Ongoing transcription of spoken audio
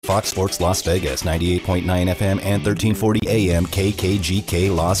Fox Sports Las Vegas, 98.9 FM and 1340 AM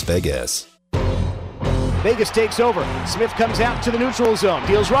KKGK Las Vegas. Vegas takes over. Smith comes out to the neutral zone.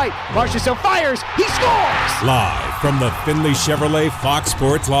 Deals right. Marchessault fires. He scores! Live from the Findlay Chevrolet Fox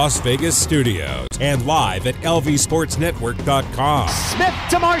Sports Las Vegas studios and live at lvsportsnetwork.com. Smith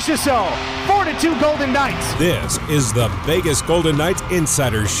to Marchessault. 4-2 Golden Knights. This is the Vegas Golden Knights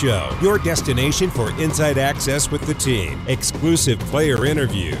Insider Show, your destination for inside access with the team, exclusive player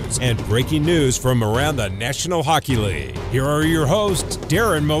interviews, and breaking news from around the National Hockey League. Here are your hosts,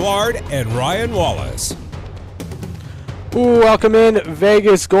 Darren Millard and Ryan Wallace. Welcome in,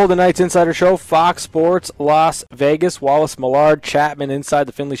 Vegas Golden Knights Insider Show, Fox Sports Las Vegas. Wallace, Millard, Chapman inside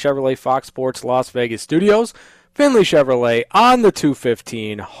the Findlay Chevrolet Fox Sports Las Vegas studios. Findlay Chevrolet on the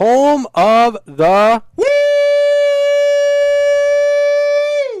 215, home of the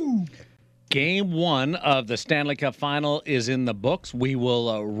Game 1 of the Stanley Cup Final is in the books. We will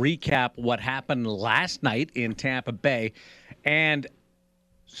recap what happened last night in Tampa Bay. And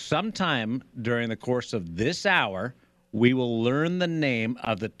sometime during the course of this hour, we will learn the name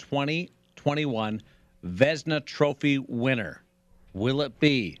of the 2021 Vezina Trophy winner. Will it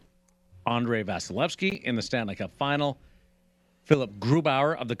be Andrei Vasilevskiy in the Stanley Cup Final, Philip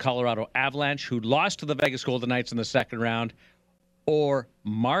Grubauer of the Colorado Avalanche, who lost to the Vegas Golden Knights in the second round, or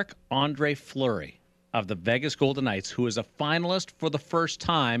Marc-Andre Fleury of the Vegas Golden Knights, who is a finalist for the first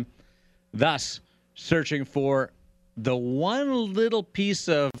time, thus searching for the one little piece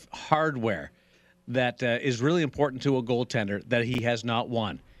of hardware that is really important to a goaltender that he has not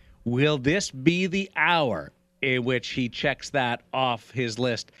won. Will this be the hour in which he checks that off his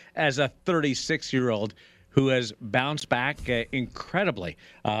list as a 36-year-old who has bounced back incredibly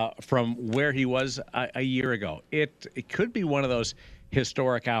from where he was a year ago? It could be one of those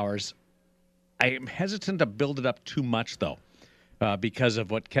historic hours. I am hesitant to build it up too much, though, because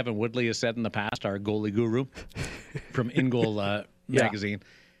of what Kevin Woodley has said in the past, our goalie guru from In Goal magazine,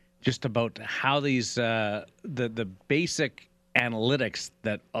 just about how these the basic analytics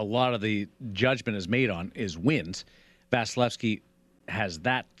that a lot of the judgment is made on is wins. Vasilevskiy has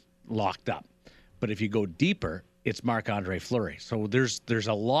that locked up. But if you go deeper, it's Marc-Andre Fleury. So there's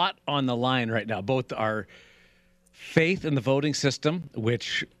a lot on the line right now, both our faith in the voting system,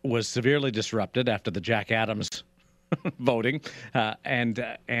 which was severely disrupted after the Jack Adams voting,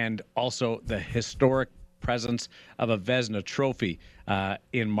 and also the historic presence of a Vezina Trophy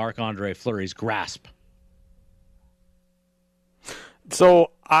in Marc-Andre Fleury's grasp. So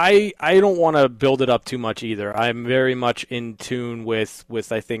I don't want to build it up too much either. I'm very much in tune with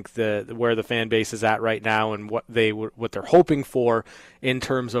I think where the fan base is at right now and what they're hoping for in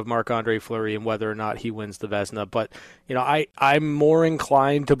terms of Marc-Andre Fleury and whether or not he wins the Vezina. But I'm more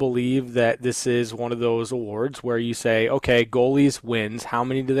inclined to believe that this is one of those awards where you say, okay, goalies wins. How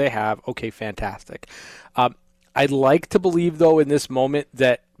many do they have? Okay, fantastic. I'd like to believe, though, in this moment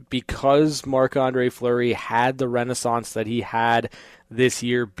that because Marc-Andre Fleury had the renaissance that he had this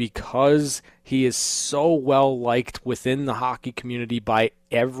year, because he is so well liked within the hockey community by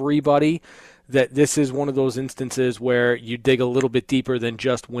everybody, that this is one of those instances where you dig a little bit deeper than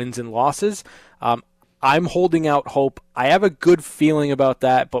just wins and losses. I'm holding out hope. I have a good feeling about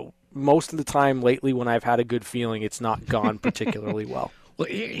that, but most of the time lately when I've had a good feeling, it's not gone particularly well. Well,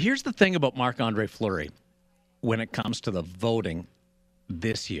 here's the thing about Marc-Andre Fleury when it comes to the voting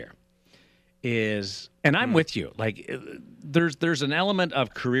this year is, and I'm with you, like there's an element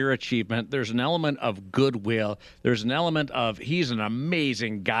of career achievement, there's an element of goodwill, there's an element of he's an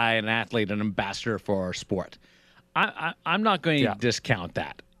amazing guy, an athlete, an ambassador for our sport. I'm not going to discount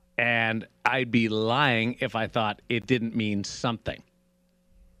that, and I'd be lying if I thought it didn't mean something.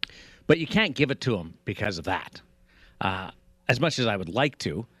 But you can't give it to him because of that. As much as I would like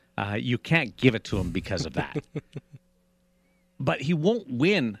to, you can't give it to him because of that. But he won't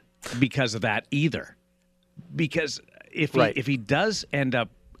win because of that either. Because if he does end up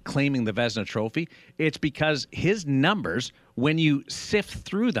claiming the Vezina Trophy, it's because his numbers, when you sift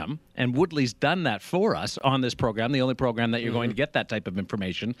through them, and Woodley's done that for us on this program, the only program that you're going to get that type of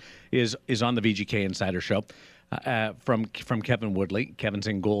information is on the VGK Insider Show from Kevin Woodley. Kevin's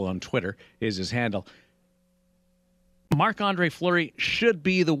In Goal on Twitter is his handle. Marc-Andre Fleury should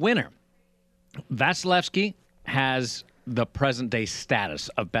be the winner. Vasilevskiy has the present-day status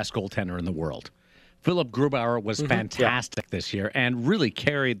of best goaltender in the world. Philip Grubauer was fantastic this year and really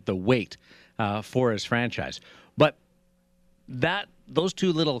carried the weight for his franchise. But those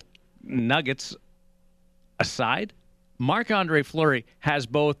two little nuggets aside, Marc-Andre Fleury has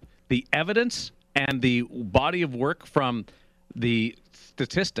both the evidence and the body of work from the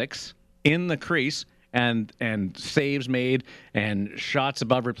statistics in the crease and saves made and shots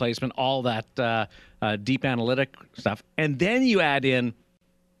above replacement, all that deep analytic stuff. And then you add in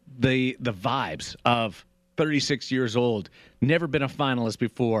the vibes of 36 years old, never been a finalist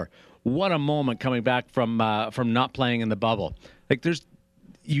before. What a moment coming back from not playing in the bubble. Like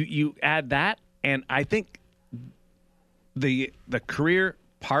you add that, and I think the career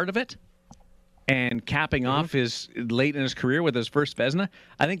part of it and capping off his late in his career with his first Vezina,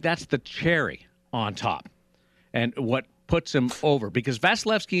 I think that's the cherry on top and what puts him over, because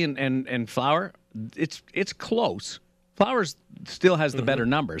Vasilevsky and Flower, it's close. Flowers still has the better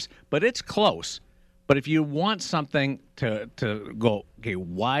numbers, but it's close. But if you want something to go, okay,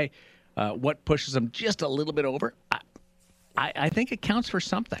 why, what pushes him just a little bit over, I think it counts for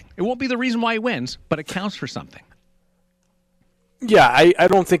something. It won't be the reason why he wins, but it counts for something. Yeah, I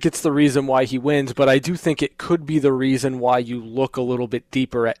don't think it's the reason why he wins, but I do think it could be the reason why you look a little bit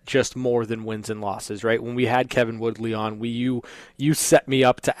deeper at just more than wins and losses, right? When we had Kevin Woodley on, you set me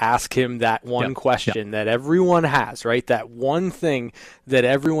up to ask him that one question that everyone has, right? That one thing that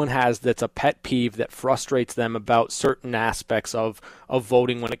everyone has that's a pet peeve that frustrates them about certain aspects of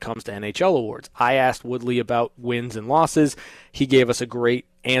voting when it comes to NHL awards. I asked Woodley about wins and losses. He gave us a great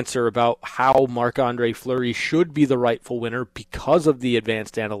answer about how Marc-Andre Fleury should be the rightful winner because of the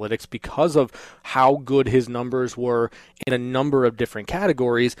advanced analytics, because of how good his numbers were in a number of different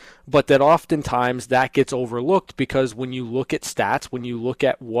categories, but that oftentimes that gets overlooked because when you look at stats, when you look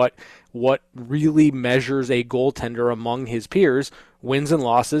at what really measures a goaltender among his peers, wins and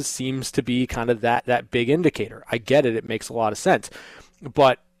losses seems to be kind of that big indicator. I get it. It makes a lot of sense.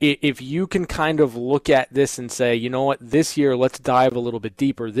 But if you can kind of look at this and say, you know what, this year let's dive a little bit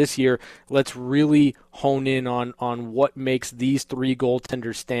deeper. This year let's really hone in on what makes these three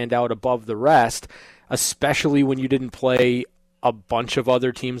goaltenders stand out above the rest, especially when you didn't play a bunch of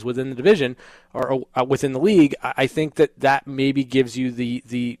other teams within the division or within the league. I think that maybe gives you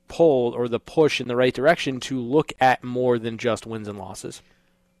the pull or the push in the right direction to look at more than just wins and losses.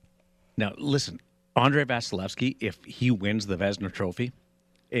 Now, listen, Andrei Vasilevsky, if he wins the Vezina Trophy,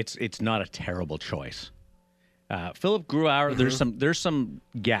 it's not a terrible choice. Philip Grubauer, there's some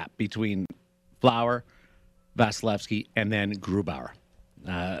gap between Flower, Vasilevsky, and then Grubauer.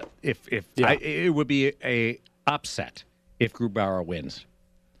 It would be a upset if Grubauer wins.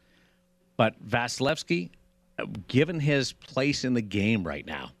 But Vasilevsky, given his place in the game right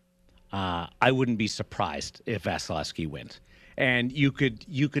now, I wouldn't be surprised if Vasilevsky wins. And you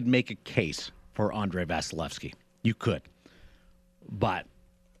could make a case for Andrei Vasilevsky. You could. But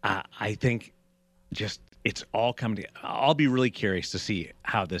I think just it's all coming together. I'll be really curious to see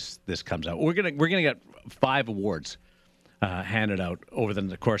how this comes out. We're gonna get 5 awards handed out over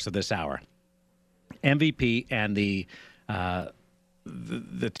the course of this hour. MVP and the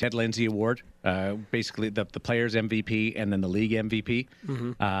Ted Lindsay Award, basically the players MVP and then the league MVP,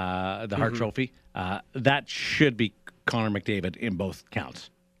 the Hart Trophy. That should be Connor McDavid in both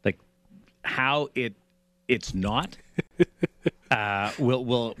counts. Like how it's not.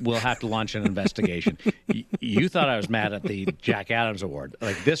 We'll have to launch an investigation. You thought I was mad at the Jack Adams Award,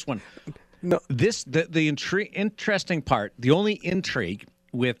 like this one. No, the interesting part, the only intrigue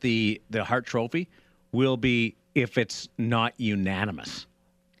with the Hart Trophy will be if it's not unanimous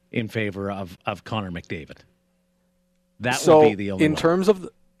in favor of Connor McDavid. That will be the only one.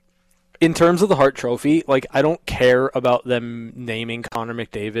 In terms of the Hart Trophy, like I don't care about them naming Connor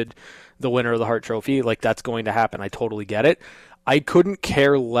McDavid the winner of the Hart Trophy. Like that's going to happen. I totally get it. I couldn't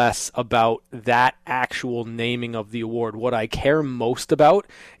care less about that actual naming of the award. What I care most about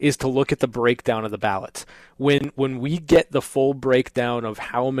is to look at the breakdown of the ballots. When we get the full breakdown of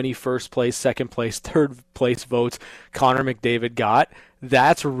how many first place, second place, third place votes Connor McDavid got,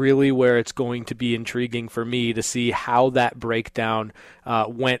 that's really where it's going to be intriguing for me to see how that breakdown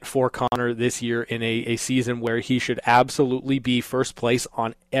went for Connor this year in a season where he should absolutely be first place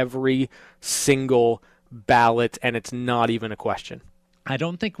on every single ballot, and it's not even a question. I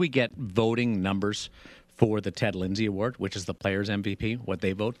don't think we get voting numbers for the Ted Lindsay Award, which is the players' MVP, what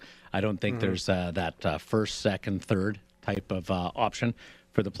they vote. I don't think there's that first, second, third type of option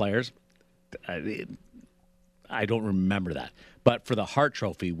for the players. I don't remember that. But for the Hart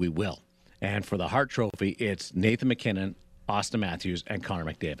Trophy, we will. And for the Hart Trophy, it's Nathan McKinnon, Austin Matthews, and Connor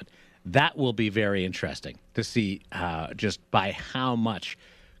McDavid. That will be very interesting to see just by how much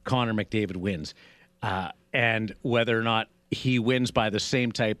Connor McDavid wins. And whether or not he wins by the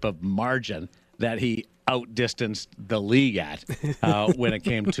same type of margin that he outdistanced the league at when it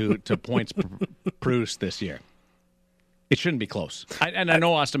came to points produced this year. It shouldn't be close. I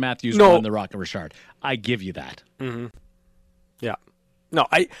know Austin Matthews won the Rocket Richard. I give you that. Mm-hmm. Yeah. No,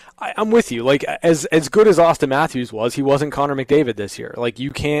 I'm with you. Like as good as Austin Matthews was, he wasn't Connor McDavid this year. Like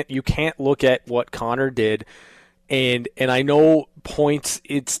you can't look at what Connor did, and I know points.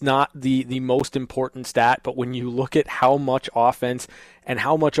 It's not the most important stat, but when you look at how much offense and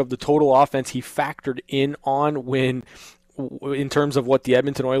how much of the total offense he factored in on in terms of what the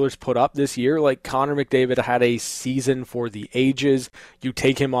Edmonton Oilers put up this year, like Connor McDavid had a season for the ages. You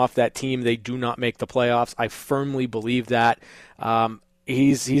take him off that team, they do not make the playoffs. I firmly believe that.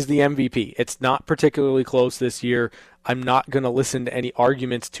 He's the MVP. It's not particularly close this year. I'm not going to listen to any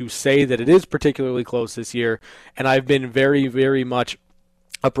arguments to say that it is particularly close this year. And I've been very, very much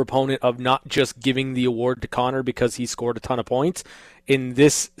a proponent of not just giving the award to Connor because he scored a ton of points. In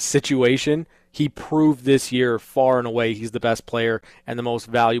this situation, he proved this year far and away he's the best player and the most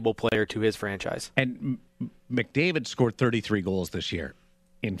valuable player to his franchise. And McDavid scored 33 goals this year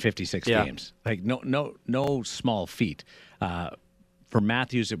in 56 games. Like no small feat. For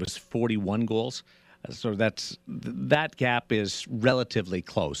Matthews, it was 41 goals. So that gap is relatively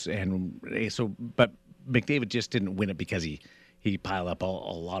close. And so, but McDavid just didn't win it because he piled up a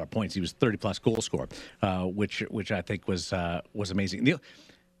lot of points. He was 30-plus goal scorer, which I think was amazing.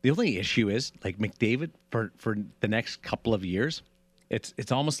 The only issue is, like McDavid, for the next couple of years,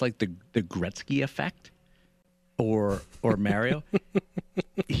 it's almost like the Gretzky effect, or Mario.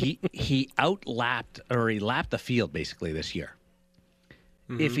 he lapped the field basically this year.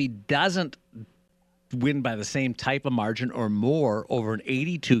 Mm-hmm. If he doesn't win by the same type of margin or more over an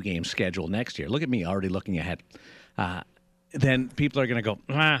 82-game schedule next year, look at me already looking ahead, then people are going to go,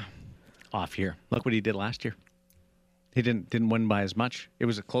 off here. Look what he did last year. He didn't win by as much. It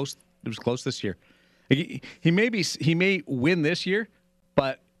was close this year. He may win this year,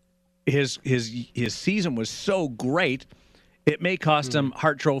 but his season was so great, it may cost him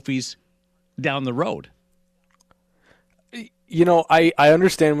Hart trophies down the road. You know, I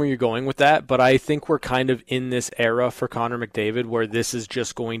understand where you're going with that, but I think we're kind of in this era for Connor McDavid where this is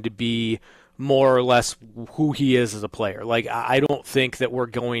just going to be more or less who he is as a player. Like, I don't think that we're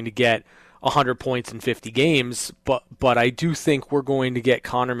going to get 100 points in 50 games, but I do think we're going to get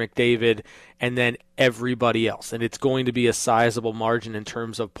Connor McDavid and then everybody else. And it's going to be a sizable margin in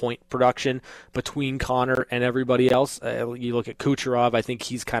terms of point production between Connor and everybody else. You look at Kucherov, I think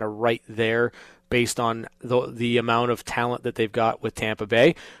he's kind of right there based on the amount of talent that they've got with Tampa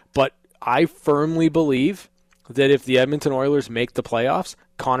Bay. But I firmly believe that if the Edmonton Oilers make the playoffs,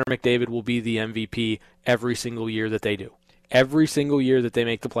 Connor McDavid will be the MVP every single year that they do. Every single year that they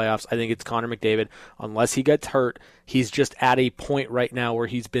make the playoffs, I think it's Connor McDavid. Unless he gets hurt, he's just at a point right now where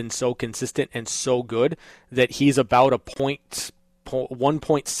he's been so consistent and so good that he's about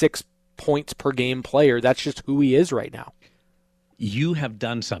 1.6 points per game player. That's just who he is right now. You have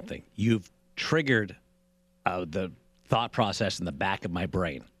done something. You've triggered the thought process in the back of my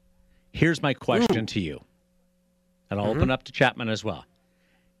brain. Here's my question to you, and I'll open up to Chapman as well.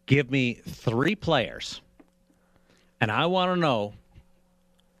 Give me 3 players, and I want to know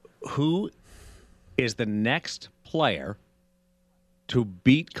who is the next player to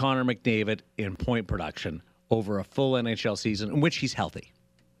beat Connor McDavid in point production over a full NHL season in which he's healthy.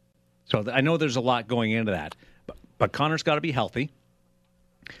 So I know there's a lot going into that, but Connor's got to be healthy.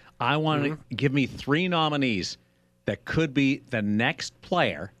 I want to give me 3 nominees that could be the next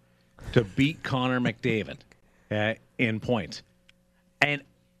player to beat Connor McDavid in points. And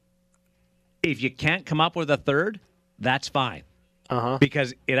if you can't come up with a third, that's fine.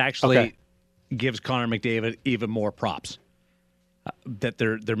 Because it actually gives Connor McDavid even more props. That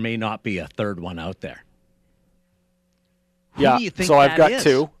there may not be a third one out there. Who do you think so I've got is?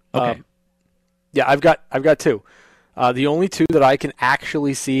 2. Okay. I've got 2. The only 2 that I can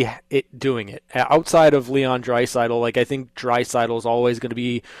actually see it doing it, outside of Leon Draisaitl, like I think Draisaitl is always going to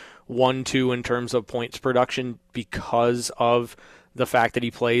be 1-2 in terms of points production because of the fact that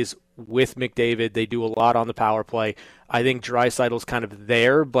he plays with McDavid. They do a lot on the power play. I think Draisaitl's kind of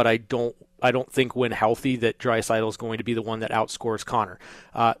there, but I don't think when healthy that Draisaitl is going to be the one that outscores Connor.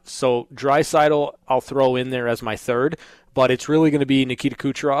 So Draisaitl I'll throw in there as my third, but it's really going to be Nikita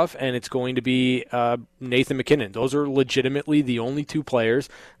Kucherov and it's going to be Nathan MacKinnon. Those are legitimately the only 2 players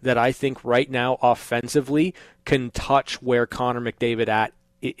that I think right now offensively can touch where Connor McDavid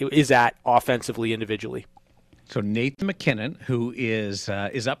is at offensively individually. So Nathan MacKinnon, who is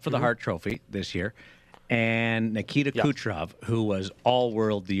up for the Hart Trophy this year, and Nikita Kucherov, who was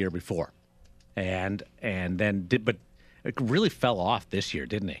all-world the year before, and then but it really fell off this year,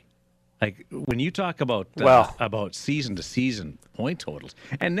 didn't he? Like when you talk about season to season point totals,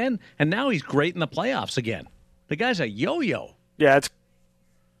 and now he's great in the playoffs again. The guy's a yo-yo. Yeah, it's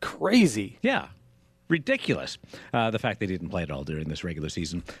crazy. Yeah, ridiculous. The fact they didn't play at all during this regular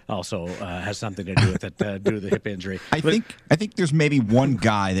season also has something to do with it, due to the hip injury. I think there's maybe one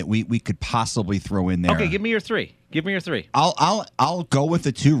guy that we could possibly throw in there. Okay, give me your three. I'll go with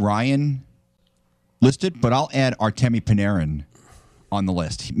the two Ryan listed, but I'll add Artemi Panarin on the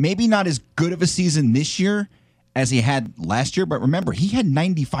list. Maybe not as good of a season this year as he had last year, but remember, he had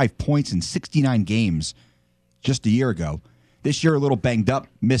 95 points in 69 games just a year ago. This year, a little banged up,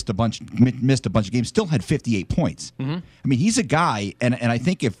 missed a bunch of games, still had 58 points. Mm-hmm. I mean, he's a guy, and I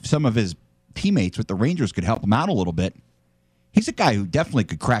think if some of his teammates with the Rangers could help him out a little bit, he's a guy who definitely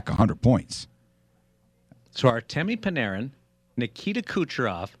could crack 100 points. So Artemi Panarin, Nikita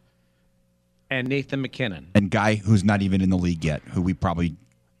Kucherov, and Nathan McKinnon. And guy who's not even in the league yet, who we probably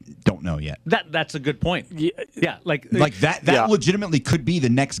don't know yet. That's a good point. Yeah, like that legitimately could be the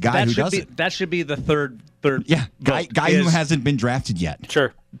next guy who does it. That should be the third. Yeah, guy who hasn't been drafted yet.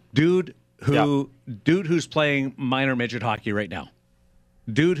 Sure, dude who's playing minor midget hockey right now.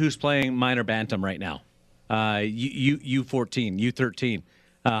 Dude who's playing minor bantam right now. U14, U13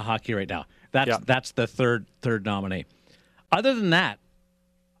 hockey right now. That's the third nominee. Other than that,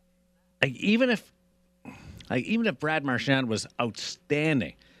 even if Brad Marchand was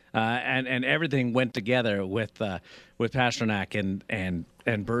outstanding, and everything went together with Pastrnak and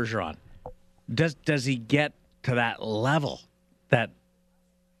Bergeron, does he get to that level that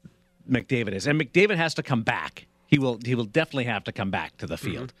McDavid is? And McDavid has to come back. He will definitely have to come back to the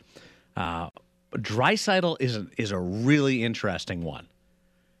field. Draisaitl is a really interesting one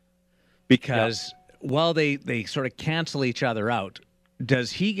because while they sort of cancel each other out,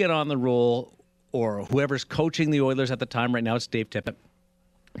 does he get on the roll, or whoever's coaching the Oilers at the time? Right now, it's Dave Tippett.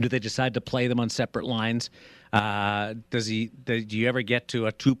 Do they decide to play them on separate lines? Do you ever get to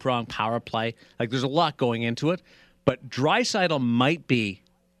a two-pronged power play? Like, there's a lot going into it, but Draisaitl might be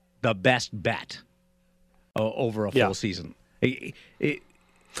the best bet over a full season.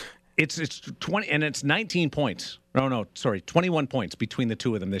 It's 20, and it's 19 points. 21 points between the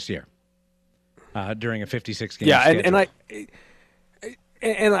two of them this year during a 56-game schedule.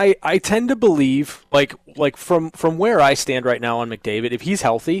 And I tend to believe, like from where I stand right now on McDavid, if he's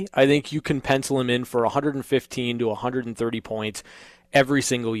healthy, I think you can pencil him in for 115 to 130 points every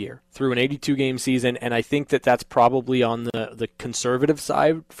single year through an 82-game season, and I think that's probably on the conservative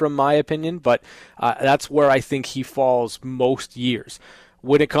side from my opinion, but that's where I think he falls most years.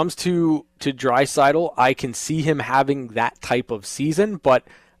 When it comes to Draisaitl, I can see him having that type of season, but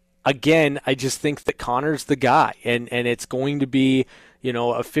again, I just think that Connor's the guy, and it's going to be a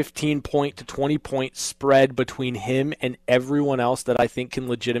 15-point to 20-point spread between him and everyone else that I think can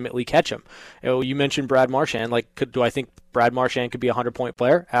legitimately catch him. You mentioned Brad Marchand. Do I think Brad Marchand could be a 100-point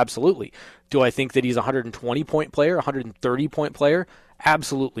player? Absolutely. Do I think that he's a 120-point player, 130-point player?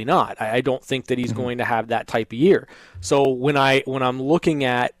 Absolutely not. I don't think that he's going to have that type of year. So when I'm looking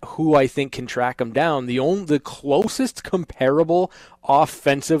at who I think can track him down, the closest comparable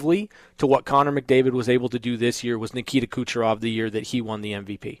offensively to what Connor McDavid was able to do this year was Nikita Kucherov the year that he won the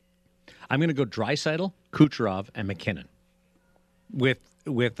MVP. I'm going to go Draisaitl, Kucherov, and McKinnon with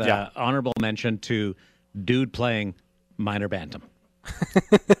honorable mention to dude playing minor bantam.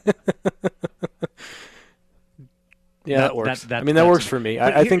 Yeah, that works. That works for me.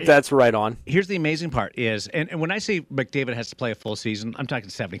 I think that's right on. Here's the amazing part is, and when I say McDavid has to play a full season, I'm talking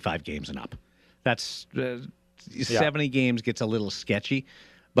 75 games and up. That's 70 games gets a little sketchy,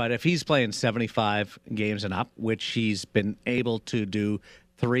 but if he's playing 75 games and up, which he's been able to do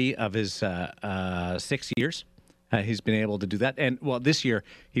 3 of his 6 years, he's been able to do that. And, this year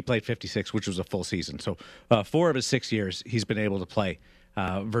he played 56, which was a full season. So 4 of his 6 years he's been able to play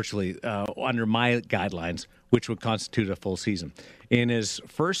virtually under my guidelines, which would constitute a full season. In his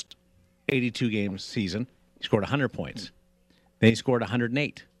first 82-game season, he scored 100 points. Then he scored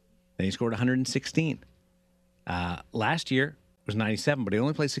 108. Then he scored 116. Last year was 97, but he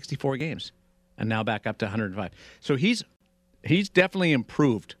only played 64 games, and now back up to 105. So he's definitely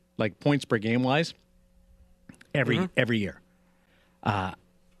improved, like points per game wise, every year.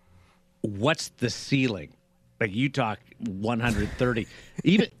 What's the ceiling? Like, you talk 130,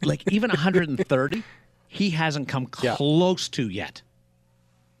 even 130, he hasn't come close to yet.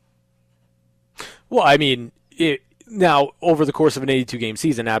 Well, I mean, now over the course of an 82-game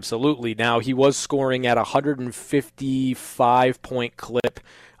season, absolutely. Now he was scoring at a 155-point clip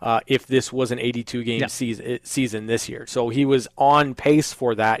if this was an 82-game season this year. So he was on pace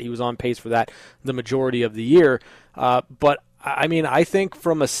for that. He was on pace for that the majority of the year. But I mean, I think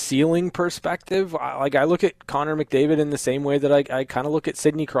from a ceiling perspective, I look at Connor McDavid in the same way that I kind of look at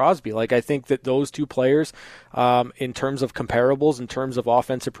Sidney Crosby. Like, I think that those two players, in terms of comparables, in terms of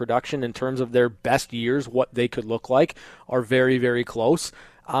offensive production, in terms of their best years, what they could look like, are very, very close.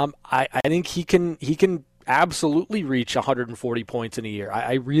 I think he can absolutely reach 140 points in a year.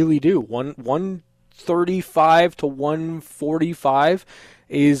 I really do. 135 to 145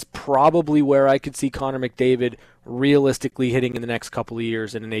 is probably where I could see Connor McDavid realistically hitting in the next couple of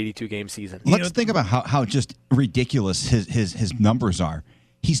years in an 82-game season. Let's think about how just ridiculous his numbers are.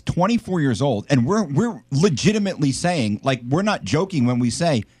 He's 24 years old, and we're legitimately saying, like, we're not joking when we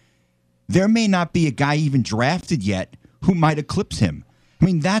say there may not be a guy even drafted yet who might eclipse him. I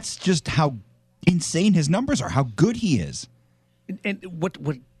mean, that's just how insane his numbers are, how good he is. And what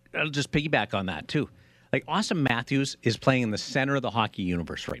I'll just piggyback on that too. Like, Auston Matthews is playing in the center of the hockey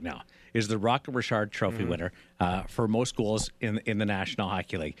universe right now. Is the Rocket Richard Trophy winner for most goals in the National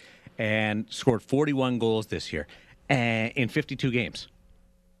Hockey League, and scored 41 goals this year in 52 games.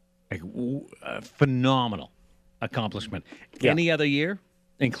 Like, phenomenal accomplishment. Yeah. Any other year,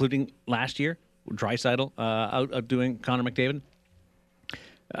 including last year, Draisaitl outdoing Connor McDavid,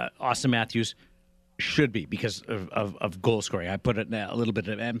 Auston Matthews should be, because of goal scoring. I put a little bit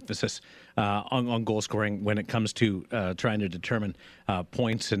of emphasis on goal scoring when it comes to trying to determine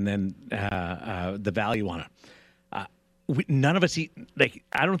points and then the value on it. None of us, I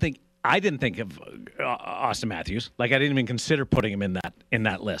didn't think of Auston Matthews. Like, I didn't even consider putting him in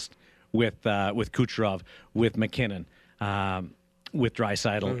that list with Kucherov, with McKinnon, with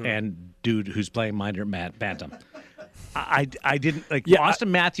Draisaitl, and dude who's playing minor bantam. I didn't like. Yeah, Auston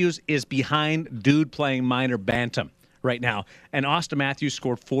Matthews is behind dude playing minor bantam right now, and Auston Matthews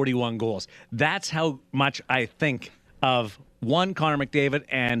scored 41 goals. That's how much I think of, one, Connor McDavid,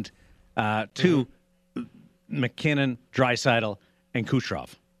 and two, McKinnon, Draisaitl, and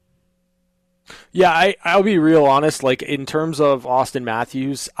Kucherov. Yeah, I'll be real honest. Like, in terms of Auston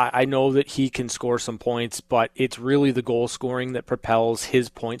Matthews, I know that he can score some points, but it's really the goal scoring that propels his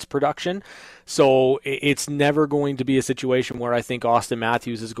points production. So it's never going to be a situation where I think Auston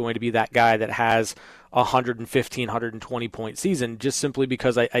Matthews is going to be that guy that has a 115, 120 point season, just simply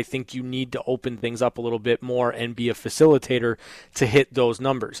because I think you need to open things up a little bit more and be a facilitator to hit those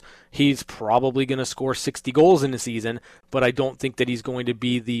numbers. He's probably going to score 60 goals in a season, but I don't think that he's going to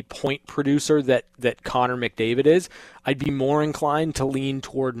be the point producer that Connor McDavid is. I'd be more inclined to lean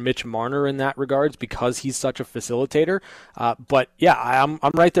toward Mitch Marner in that regards, because he's such a facilitator. But yeah, I'm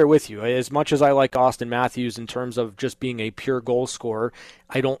right there with you. As much as I like Auston Matthews in terms of just being a pure goal scorer,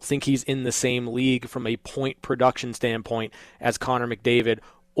 I don't think he's in the same league from a point production standpoint as Connor McDavid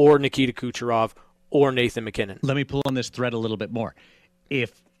or Nikita Kucherov or Nathan McKinnon. Let me pull on this thread a little bit more.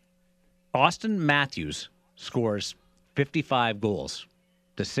 If Auston Matthews scores 55 goals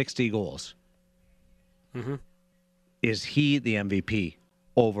to 60 goals, is he the MVP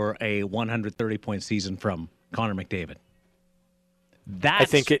over a 130-point season from Connor McDavid?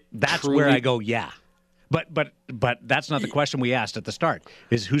 That's where I go, yeah. But that's not the question we asked at the start.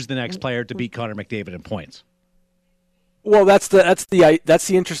 Is who's the next player to beat Connor McDavid in points? Well, that's the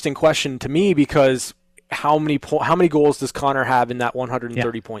interesting question to me, because how many goals does Connor have in that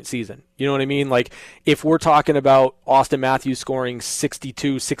 130-point season? You know what I mean? Like, if we're talking about Auston Matthews scoring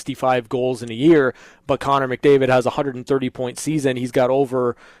 62, 65 goals in a year, but Connor McDavid has a 130-point season, he's got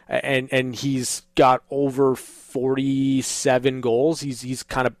over 47 goals. He's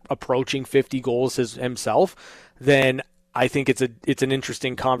kind of approaching 50 goals himself. Then I think it's an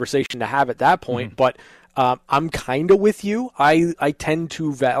interesting conversation to have at that point. But I'm kind of with you. I tend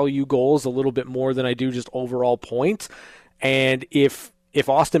to value goals a little bit more than I do just overall points. And if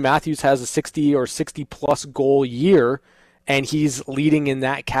Auston Matthews has a 60 or 60-plus goal year and he's leading in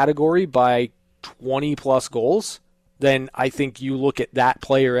that category by 20-plus goals, then I think you look at that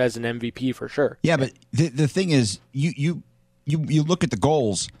player as an MVP for sure. Yeah, but the thing is, you look at the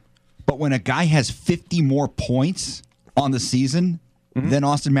goals, but when a guy has 50 more points on the season than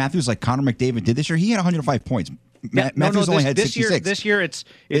Auston Matthews, like Connor McDavid did this year, he had 105 points. Matthews only had 66. This year, it's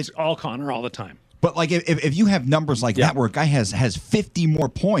all Connor all the time. But like if you have numbers like that where a guy has 50 more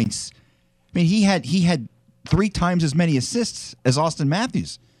points, I mean, he had 3 times as many assists as Auston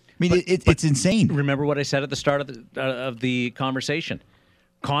Matthews. I mean, it's insane. Remember what I said at the start of the conversation.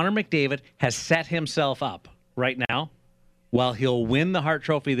 Connor McDavid has set himself up right now, while he'll win the Hart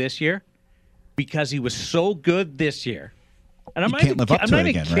Trophy this year, because he was so good this year. And I'm not even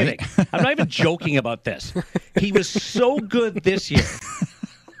kidding. Right? I'm not even joking about this. He was so good this year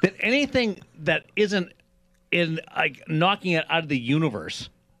that anything that isn't in knocking it out of the universe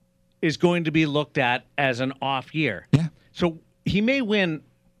is going to be looked at as an off year. Yeah. So he may win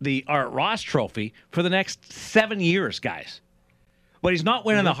the Art Ross Trophy for the next 7 years, guys. But he's not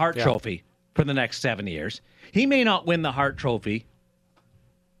winning the Hart Trophy for the next 7 years. He may not win the Hart Trophy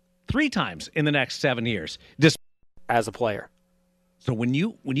 3 times in the next 7 years. Just as a player. So when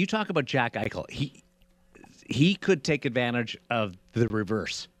you talk about Jack Eichel, he could take advantage of the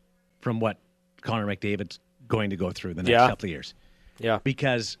reverse from what Connor McDavid's going to go through the next couple of years. Yeah.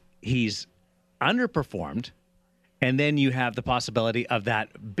 Because he's underperformed, and then you have the possibility of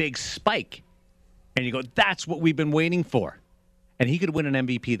that big spike. And you go, that's what we've been waiting for. And he could win an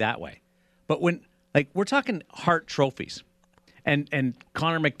MVP that way. But when, like, we're talking Hart trophies, and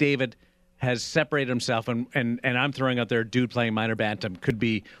Connor McDavid has separated himself, and I'm throwing out there, dude playing minor bantam could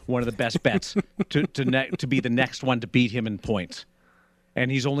be one of the best bets to be the next one to beat him in points. And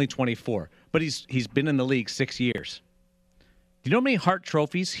he's only 24, but he's been in the league 6 years. Do you know how many Hart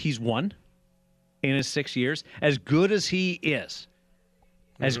trophies he's won in his 6 years? As good as he is,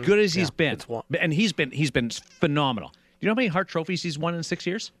 as good as he's been, and he's been phenomenal. Do you know how many Hart trophies he's won in 6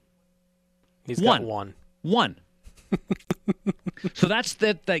 years? He's got one. So that's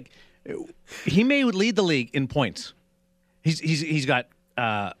that. Like, he may lead the league in points. He's got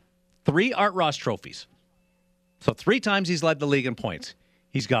 3 Art Ross trophies. So 3 times he's led the league in points.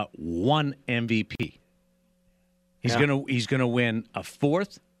 He's got 1 MVP. He's gonna win a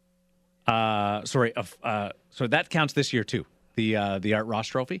 4th. So that counts this year too. The Art Ross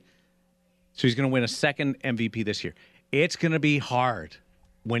Trophy. So he's gonna win a 2nd MVP this year. It's gonna be hard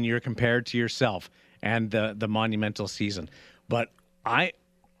when you're compared to yourself and the monumental season. But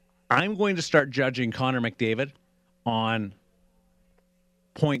I'm going to start judging Connor McDavid on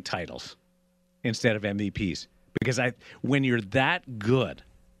point titles instead of MVPs. Because when you're that good,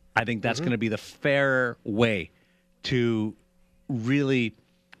 I think that's going to be the fairer way to really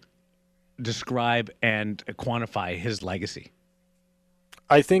describe and quantify his legacy.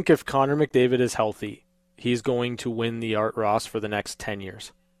 I think if Connor McDavid is healthy, he's going to win the Art Ross for the next 10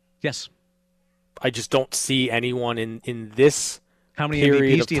 years. Yes. I just don't see anyone in this How many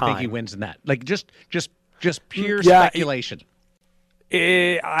period MVPs of do you time. think he wins in that? Like just pure speculation.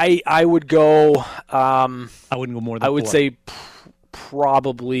 I would go. I wouldn't go more than 4. I would say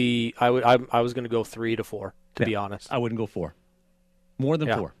probably. I was going to go 3 to 4. To be honest, I wouldn't go 4. More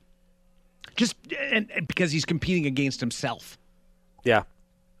than 4. Just and because he's competing against himself. Yeah.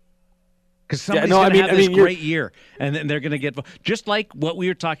 Because somebody's going to have this great year, and then they're going to get just like what we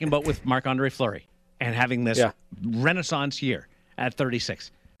were talking about with Marc-Andre Fleury and having this renaissance year at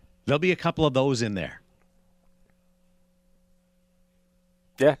 36. There'll be a couple of those in there.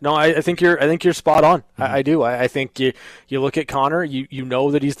 Yeah, no, I think you're spot on. I do. I think you look at Connor, you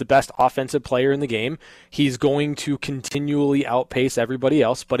know that he's the best offensive player in the game. He's going to continually outpace everybody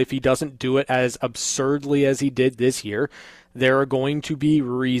else, but if he doesn't do it as absurdly as he did this year, there are going to be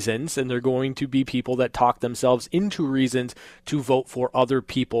reasons, and there are going to be people that talk themselves into reasons to vote for other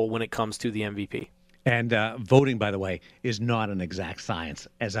people when it comes to the MVP. And voting, by the way, is not an exact science,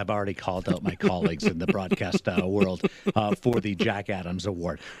 as I've already called out my colleagues in the broadcast world for the Jack Adams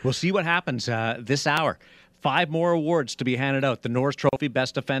Award. We'll see what happens this hour. 5 more awards to be handed out. The Norris Trophy,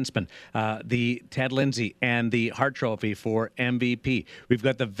 Best Defenseman, the Ted Lindsay, and the Hart Trophy for MVP. We've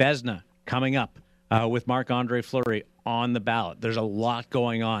got the Vezina coming up with Marc-Andre Fleury on the ballot. There's a lot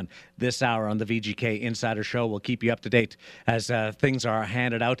going on this hour on the VGK Insider Show. We'll keep you up to date as things are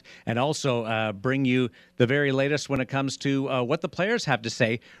handed out, and also bring you the very latest when it comes to what the players have to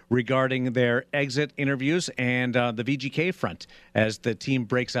say regarding their exit interviews and the VGK front as the team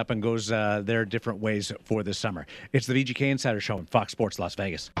breaks up and goes their different ways for this summer. It's the VGK Insider Show on Fox Sports Las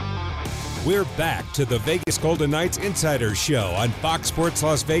Vegas. We're back to the Vegas Golden Knights Insider Show on Fox Sports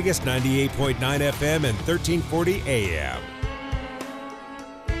Las Vegas, 98.9 FM and 1340 AM.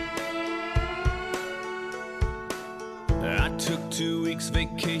 I took 2 weeks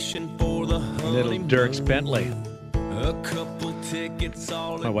vacation for the honeymoon. Little Dierks Bentley. A couple tickets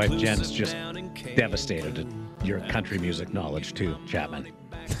all My wife Jen's inclusive just down in Cancun. devastated at your country music knowledge too, Chapman.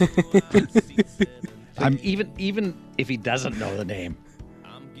 Even if he doesn't know the name,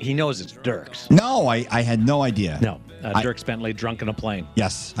 he knows it's Dierks. No, I had no idea. No, Dierks Bentley, Drunk in a Plane.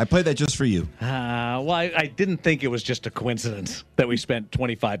 Yes, I played that just for you. Well, I didn't think it was just a coincidence that we spent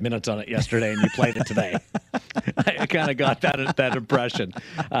 25 minutes on it yesterday and you played it today. I kind of got that impression.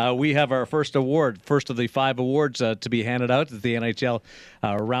 We have our first award, first of the 5 awards to be handed out as the NHL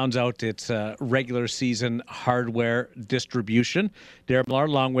rounds out its regular season hardware distribution. Darren Millar,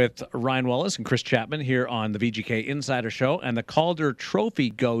 along with Ryan Wallace and Chris Chapman here on the VGK Insider Show. And the Calder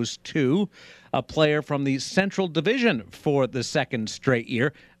Trophy goes to a player from the Central Division for the 2nd straight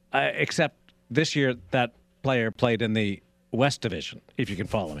year, except this year that player played in the West Division, if you can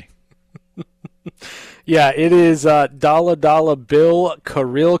follow me. Yeah, it is Dala Dala Bill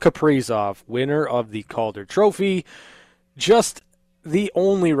Kirill Kaprizov, winner of the Calder Trophy. Just the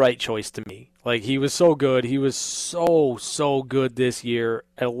only right choice to me. Like, he was so good. He was so good this year.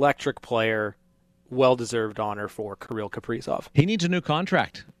 Electric player. Well-deserved honor for Kirill Kaprizov. He needs a new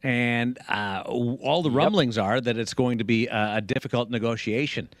contract, and all the rumblings are that it's going to be a difficult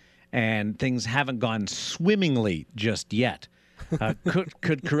negotiation, and things haven't gone swimmingly just yet.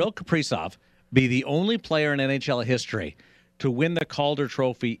 Could Kirill Kaprizov be the only player in NHL history to win the Calder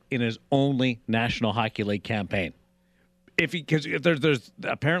Trophy in his only National Hockey League campaign? Because there's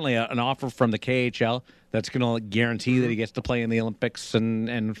apparently an offer from the KHL that's going to guarantee that he gets to play in the Olympics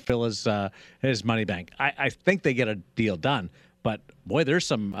and fill his money bank. I think they get a deal done, but boy, there's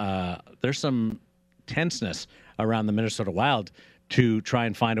some tenseness around the Minnesota Wild to try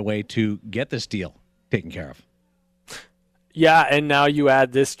and find a way to get this deal taken care of. Yeah, and now you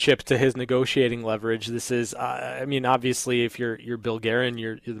add this chip to his negotiating leverage. This is, I mean, obviously, if you're Bill Guerin,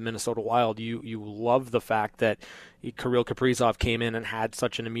 you're the Minnesota Wild, you love the fact that Kirill Kaprizov came in and had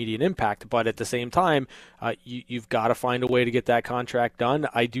such an immediate impact. But at the same time, you've got to find a way to get that contract done.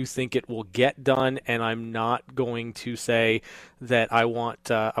 I do think it will get done, and I'm not going to say that I want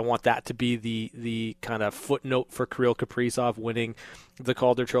that to be the kind of footnote for Kirill Kaprizov winning the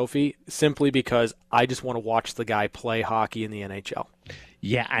Calder Trophy, simply because I just want to watch the guy play hockey in the NHL.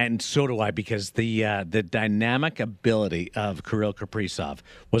 Yeah, and so do I, because the dynamic ability of Kirill Kaprizov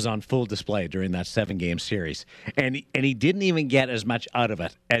was on full display during that 7-game series, and he didn't even get as much out of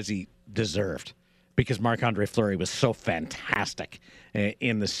it as he deserved, because Marc-Andre Fleury was so fantastic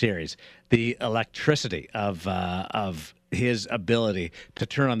in the series. The electricity of his ability to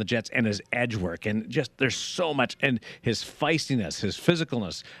turn on the Jets and his edge work, and just there's so much, and his feistiness, his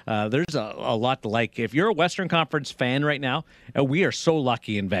physicalness. There's a lot to like. If you're a Western Conference fan right now, we are so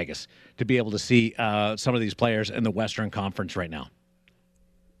lucky in Vegas to be able to see some of these players in the Western Conference right now.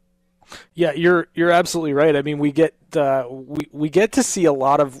 Yeah, you're absolutely right. I mean, we get we get to see a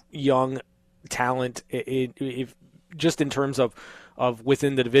lot of young talent just in terms of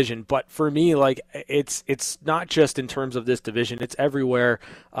within the division. But for me, like, it's not just in terms of this division, it's everywhere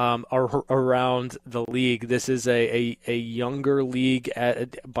around the league. This is a younger league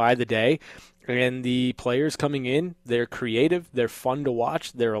by the day, and the players coming in, they're creative, they're fun to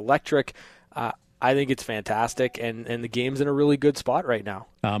watch, they're electric. I think it's fantastic, and the game's in a really good spot right now.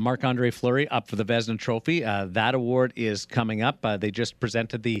 Marc-Andre Fleury up for the Vezina Trophy. That award is coming up. They just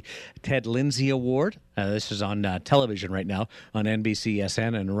presented the Ted Lindsay Award. This is on television right now on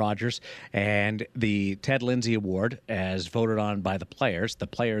NBCSN and Rogers. And the Ted Lindsay Award, as voted on by the players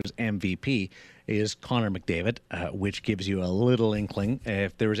MVP, is Connor McDavid, which gives you a little inkling.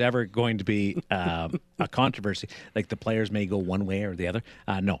 If there was ever going to be a controversy, like the players may go one way or the other,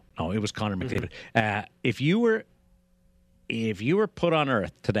 no, it was Connor McDavid. If you were put on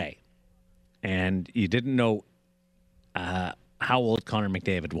Earth today and you didn't know how old Connor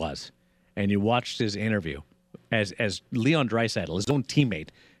McDavid was, and you watched his interview as Leon Draisaitl, his own teammate,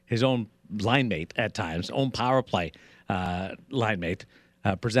 his own line mate at times, own power play line mate,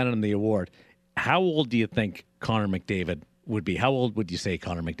 presented him the award, how old do you think Connor McDavid would be? How old would you say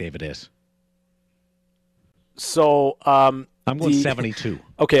Connor McDavid is? So I'm going 72.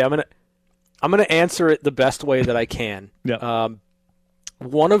 Okay, I'm gonna answer it the best way that I can. Yeah.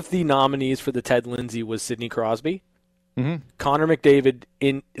 One of the nominees for the Ted Lindsay was Sidney Crosby. Mm-hmm. Connor McDavid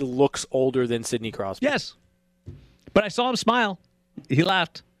looks older than Sidney Crosby. Yes, but I saw him smile. He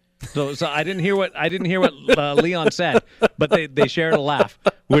laughed. So I didn't hear what Leon said, but they shared a laugh,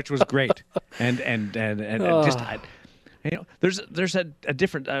 which was great. And just there's a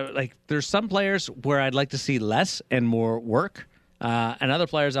different like there's some players where I'd like to see less and more work, and other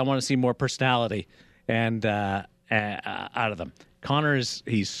players I want to see more personality and out of them. Connor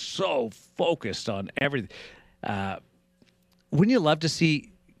he's so focused on everything. Wouldn't you love to see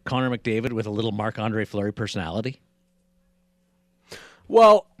Connor McDavid with a little Marc-Andre Fleury personality?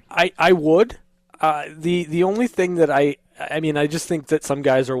 Well, I would. The only thing that I just think that some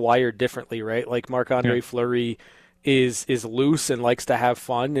guys are wired differently, right? Like Marc-Andre Fleury is loose and likes to have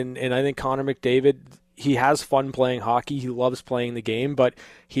fun, and I think Connor McDavid, he has fun playing hockey. He loves playing the game, but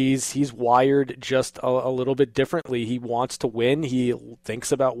he's wired just a little bit differently. He wants to win. He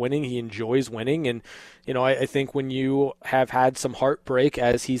thinks about winning. He enjoys winning, and I think when you have had some heartbreak,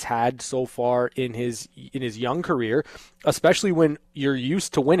 as he's had so far in his young career, especially when you're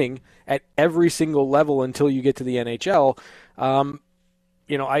used to winning at every single level until you get to the NHL, I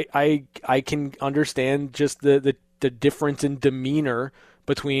can understand just the difference in demeanor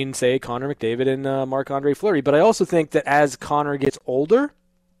between, say, Connor McDavid and Marc-Andre Fleury. But I also think that as Connor gets older,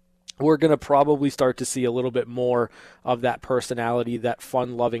 we're going to probably start to see a little bit more of that personality, that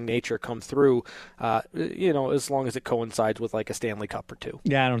fun-loving nature come through, as long as it coincides with like a Stanley Cup or two.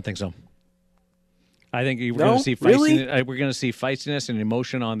 Yeah, I don't think so. I think we're going to see we're going to see feistiness and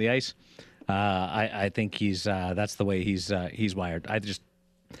emotion on the ice. I think that's the way he's wired.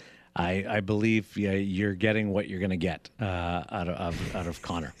 I believe you're getting what you're going to get out of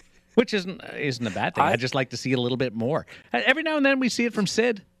Connor, which isn't a bad thing. I just like to see a little bit more. Every now and then we see it from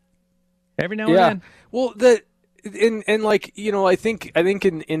Sid. Every now and then. Well, I think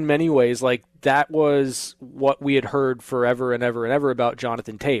in many ways, like, that was what we had heard forever and ever and ever about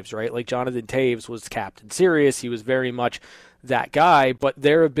Jonathan Toews, right? Like, Jonathan Toews was Captain Serious. He was very much that guy, but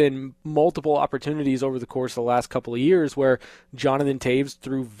there have been multiple opportunities over the course of the last couple of years where Jonathan Toews,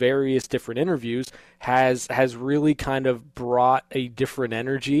 through various different interviews, has really kind of brought a different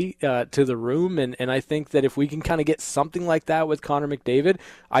energy to the room, and I think that if we can kind of get something like that with Connor McDavid,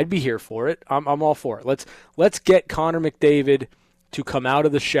 I'd be here for it. I'm all for it. Let's get Connor McDavid to come out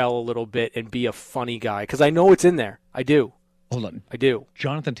of the shell a little bit and be a funny guy, because I know it's in there. I do. Hold on. I do.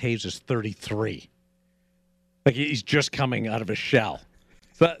 Jonathan Toews is 33. Like, he's just coming out of a shell.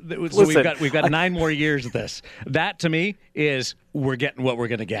 So we've got 9 more years of this. That, to me, is we're getting what we're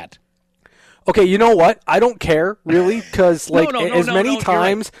going to get. Okay, you know what? I don't care, really, because many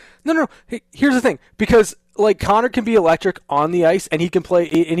times. Right. No. Here's the thing, because like Connor can be electric on the ice, and he can play,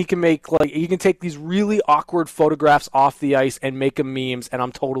 and he can take these really awkward photographs off the ice and make them memes, and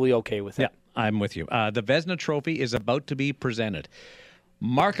I'm totally okay with it. Yeah, I'm with you. The Vezina Trophy is about to be presented.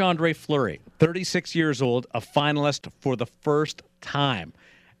 Marc-Andre Fleury, 36 years old, a finalist for the first time.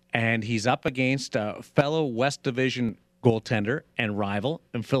 And he's up against a fellow West Division goaltender and rival,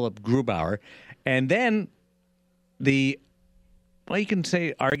 and Philip Grubauer. And then you can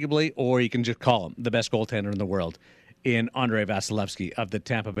say arguably, or you can just call him the best goaltender in the world, in Andrei Vasilevsky of the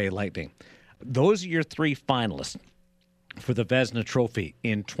Tampa Bay Lightning. Those are your 3 finalists for the Vezina Trophy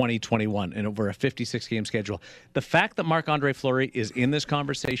in 2021 and over a 56-game schedule. The fact that Marc-Andre Fleury is in this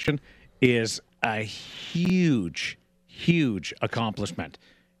conversation is a huge, huge accomplishment.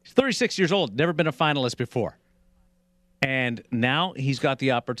 He's 36 years old, never been a finalist before. And now he's got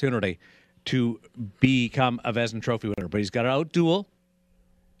the opportunity to become a Vezina Trophy winner. But he's got to outduel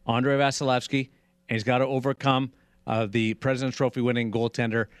Andrei Vasilevsky, and he's got to overcome the President's Trophy winning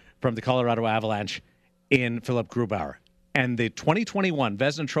goaltender from the Colorado Avalanche in Philip Grubauer. And the 2021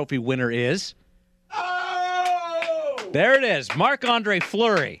 Vezina Trophy winner is... Oh! There it is, Marc-Andre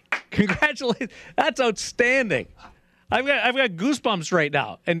Fleury. Congratulations. That's outstanding. I've got goosebumps right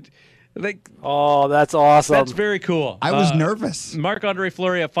now. And oh, that's awesome. That's very cool. I was nervous. Marc-Andre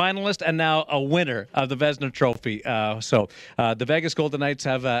Fleury, a finalist, and now a winner of the Vezina Trophy. So the Vegas Golden Knights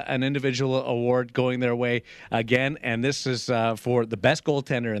have an individual award going their way again, and this is for the best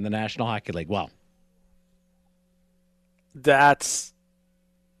goaltender in the National Hockey League. Wow.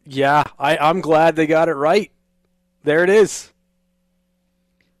 I'm glad they got it right. There it is.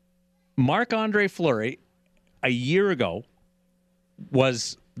 Marc-Andre Fleury, a year ago,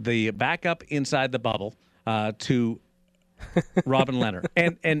 was the backup inside the bubble to Robin Lehner.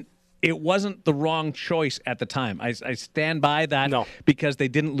 And it wasn't the wrong choice at the time. I stand by that because they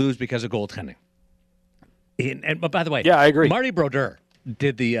didn't lose because of goaltending. But by the way, I agree. Marty Brodeur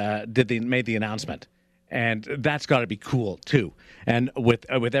made the announcement. And that's got to be cool too. And with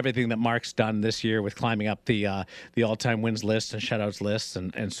everything that Mark's done this year, with climbing up the all-time wins list and shutouts lists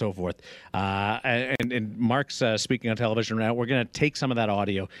and so forth, and Mark's speaking on television right now. We're going to take some of that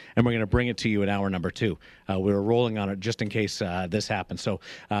audio and we're going to bring it to you in hour number 2. We were rolling on it just in case this happens. So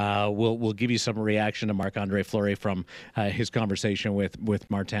we'll give you some reaction to Marc-Andre Fleury from his conversation with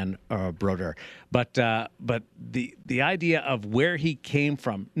Martin Brodeur. But the idea of where he came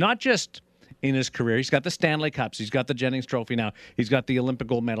from, not just in his career. He's got the Stanley Cups. He's got the Jennings Trophy now. He's got the Olympic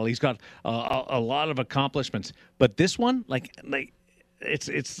gold medal. He's got a lot of accomplishments. But this one,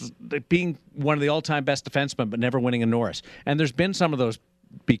 it's being one of the all-time best defensemen, but never winning a Norris. And there's been some of those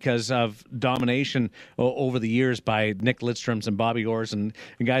because of domination over the years by Nick Lidstrom's and Bobby Orr's and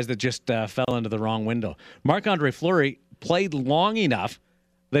guys that just fell into the wrong window. Marc-Andre Fleury played long enough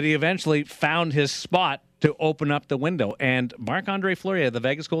that he eventually found his spot to open up the window. And Marc-Andre Fleury of the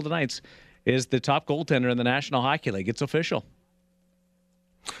Vegas Golden Knights is the top goaltender in the National Hockey League. It's official.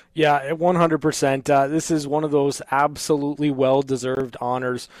 Yeah, 100%. This is one of those absolutely well-deserved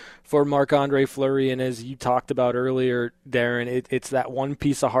honors for Marc-Andre Fleury. And as you talked about earlier, Darren, it's that one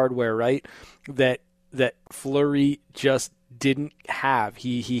piece of hardware, right, that Fleury just didn't have.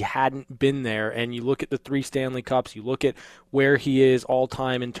 He hadn't been there. And you look at the 3 Stanley Cups, you look at where he is all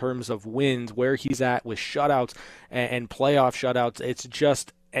time in terms of wins, where he's at with shutouts and playoff shutouts. It's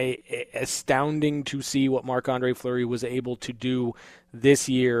just astounding to see what Marc-Andre Fleury was able to do this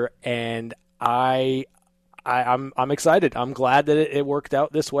year, and I'm excited. I'm glad that it worked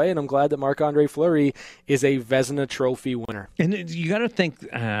out this way, and I'm glad that Marc-Andre Fleury is a Vezina Trophy winner. And you got to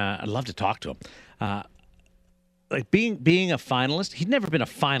think, I'd love to talk to him. Like being a finalist, he'd never been a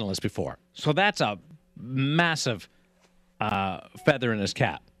finalist before, so that's a massive feather in his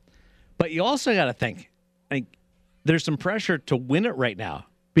cap. But you also got to think, like, there's some pressure to win it right now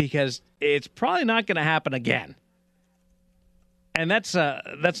because it's probably not going to happen again. And that's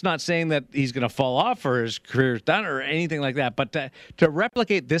not saying that he's going to fall off or his career's done or anything like that. But to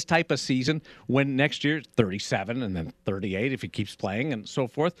replicate this type of season when next year 37 and then 38 if he keeps playing and so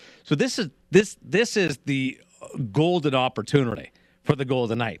forth. So this is the golden opportunity for the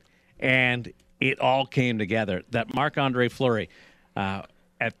Golden Knight, and it all came together that Marc-Andre Fleury,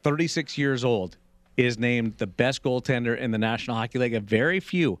 at 36 years old, is named the best goaltender in the National Hockey League. And very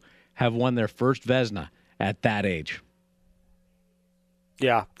few have won their first Vezina at that age.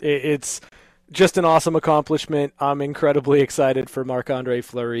 Yeah, it's just an awesome accomplishment. I'm incredibly excited for Marc-Andre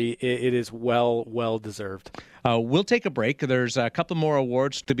Fleury. It is well deserved. We'll take a break. There's a couple more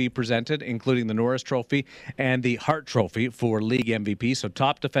awards to be presented, including the Norris Trophy and the Hart Trophy for League MVP. So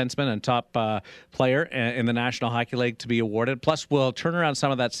top defenseman and top player in the National Hockey League to be awarded. Plus, we'll turn around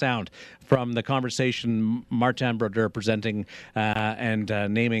some of that sound from the conversation Martin Brodeur presenting and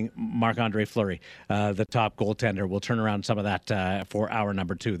naming Marc-Andre Fleury the top goaltender. We'll turn around some of that for hour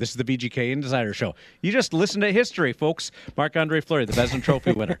number 2. This is the VGK Insider Show. You just listen to history, folks. Marc-Andre Fleury, the Vezina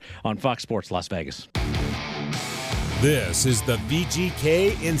Trophy winner on Fox Sports Las Vegas. This is the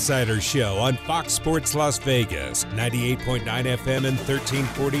VGK Insider Show on Fox Sports Las Vegas, 98.9 FM and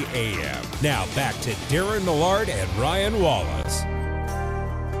 1340 AM. Now back to Darren Millard and Ryan Wallace.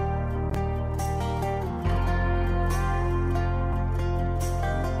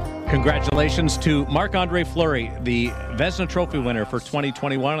 Congratulations to Marc-Andre Fleury, the Vezina Trophy winner for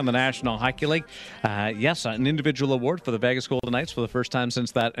 2021 in the National Hockey League. Yes, an individual award for the Vegas Golden Knights for the first time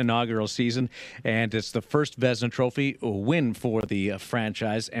since that inaugural season. And it's the first Vezina Trophy win for the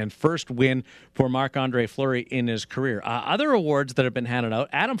franchise and first win for Marc-Andre Fleury in his career. Other awards that have been handed out,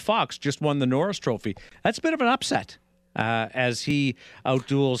 Adam Fox just won the Norris Trophy. That's a bit of an upset as he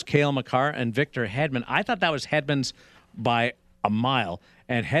outduels Cale Makar and Victor Hedman. I thought that was Hedman's by a mile.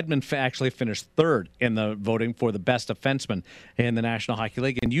 And Hedman actually finished third in the voting for the best defenseman in the National Hockey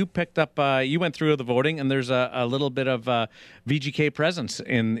League. And you picked up, you went through the voting, and there's a little bit of VGK presence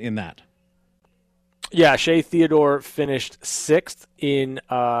in that. Yeah, Shea Theodore finished 6th in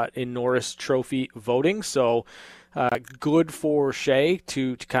Norris Trophy voting. So good for Shea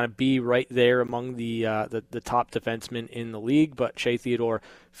to kind of be right there among the top defensemen in the league. But Shea Theodore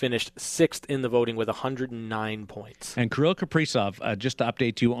finished 6th in the voting with 109 points. And Kirill Kaprizov, just to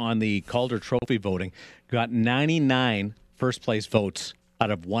update you on the Calder Trophy voting, got 99 first-place votes out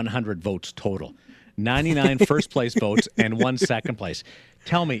of 100 votes total. 99 first-place votes and 1 second place.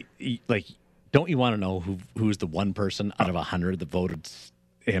 Tell me, like, don't you want to know who's the one person out of 100 that voted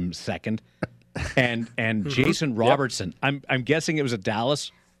him second? And Jason Robertson. Yep. I'm guessing it was a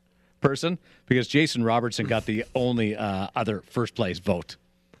Dallas person because Jason Robertson got the only other first-place vote.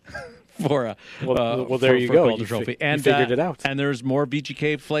 For there you go. You Trophy. And you figured it out. And there's more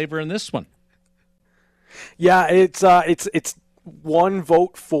VGK flavor in this one. Yeah, it's one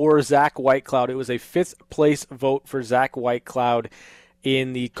vote for Zach Whitecloud. It was a 5th place vote for Zach Whitecloud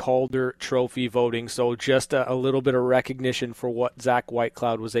in the Calder Trophy voting. So just a little bit of recognition for what Zach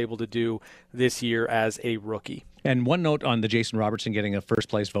Whitecloud was able to do this year as a rookie. And one note on the Jason Robertson getting a first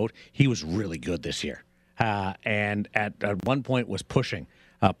place vote, he was really good this year. And at one point was pushing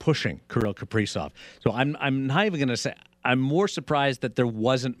Kirill Kaprizov. So I'm not even going to say, I'm more surprised that there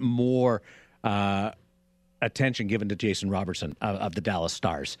wasn't more attention given to Jason Robertson of the Dallas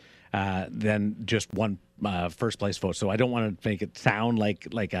Stars than just one first place vote. So I don't want to make it sound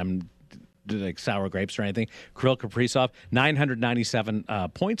like I'm like sour grapes or anything. Kirill Kaprizov, 997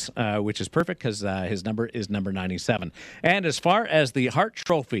 points, which is perfect because his number is number 97. And as far as the Hart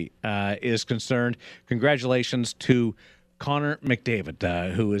Trophy is concerned, congratulations to Connor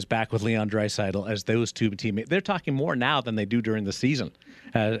McDavid, who is back with Leon Draisaitl as those two teammates. They're talking more now than they do during the season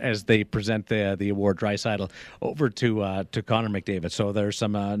as they present the award Draisaitl over to Connor McDavid. So there's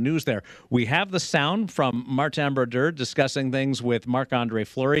some news there. We have the sound from Martin Brodeur discussing things with Marc-Andre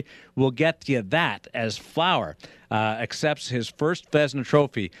Fleury. We'll get to that as Flower accepts his first Vezina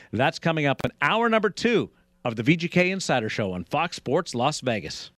Trophy. That's coming up in hour number 2 of the VGK Insider Show on Fox Sports Las Vegas.